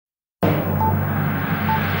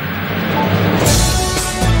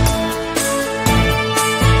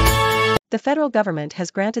The federal government has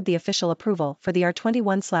granted the official approval for the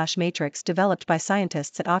R21 matrix developed by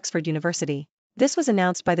scientists at Oxford University. This was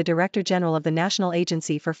announced by the Director General of the National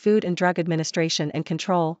Agency for Food and Drug Administration and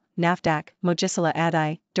Control, NAFDAC, Mojisola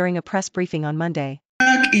Adeyeye, during a press briefing on Monday.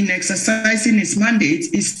 In exercising its mandate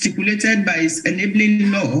is stipulated by its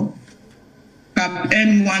enabling law, Cap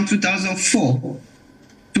N1 2004,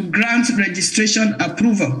 to grant registration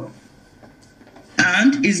approval,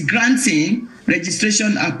 and is granting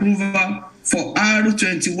registration approval for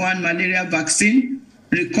R21 Malaria Vaccine,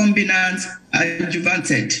 recombinant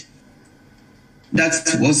adjuvanted,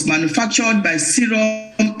 that was manufactured by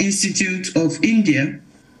Serum Institute of India,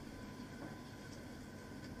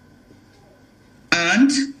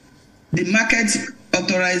 and the market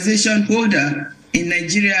authorization holder in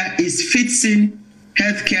Nigeria is Fitsin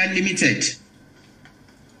Healthcare Limited.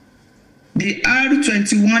 The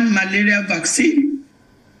R21 malaria vaccine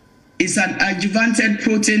is an adjuvanted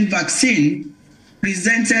protein vaccine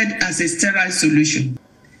presented as a sterile solution.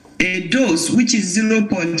 A dose, which is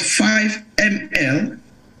 0.5 ml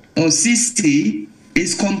or 60,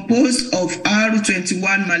 is composed of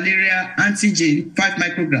R21 malaria antigen 5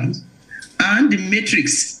 micrograms and the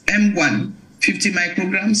matrix M1 50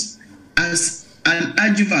 micrograms as an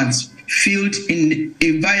adjuvant filled in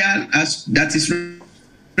a vial that is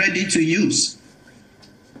ready to use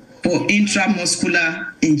for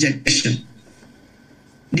intramuscular injection.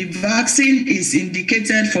 The vaccine is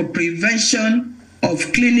indicated for prevention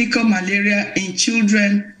of clinical malaria in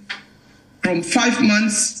children from 5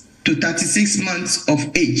 months to 36 months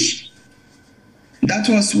of age. That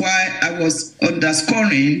was why I was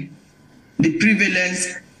underscoring the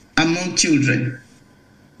prevalence among children.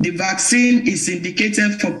 The vaccine is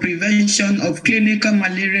indicated for prevention of clinical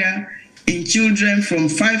malaria in children from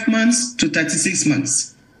 5 months to 36 months.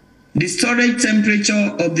 The storage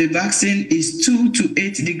temperature of the vaccine is 2 to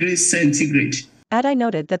 8 degrees centigrade. Adeyeye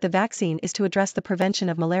noted that the vaccine is to address the prevention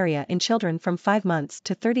of malaria in children from 5 months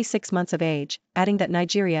to 36 months of age, adding that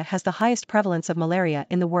Nigeria has the highest prevalence of malaria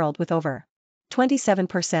in the world with over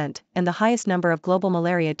 27% and the highest number of global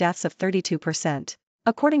malaria deaths of 32%.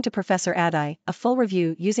 According to Professor Adeyeye, a full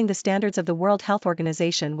review using the standards of the World Health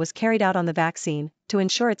Organization was carried out on the vaccine to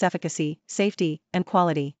ensure its efficacy, safety, and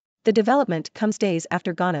quality. The development comes days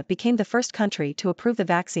after Ghana became the first country to approve the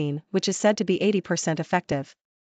vaccine, which is said to be 80% effective.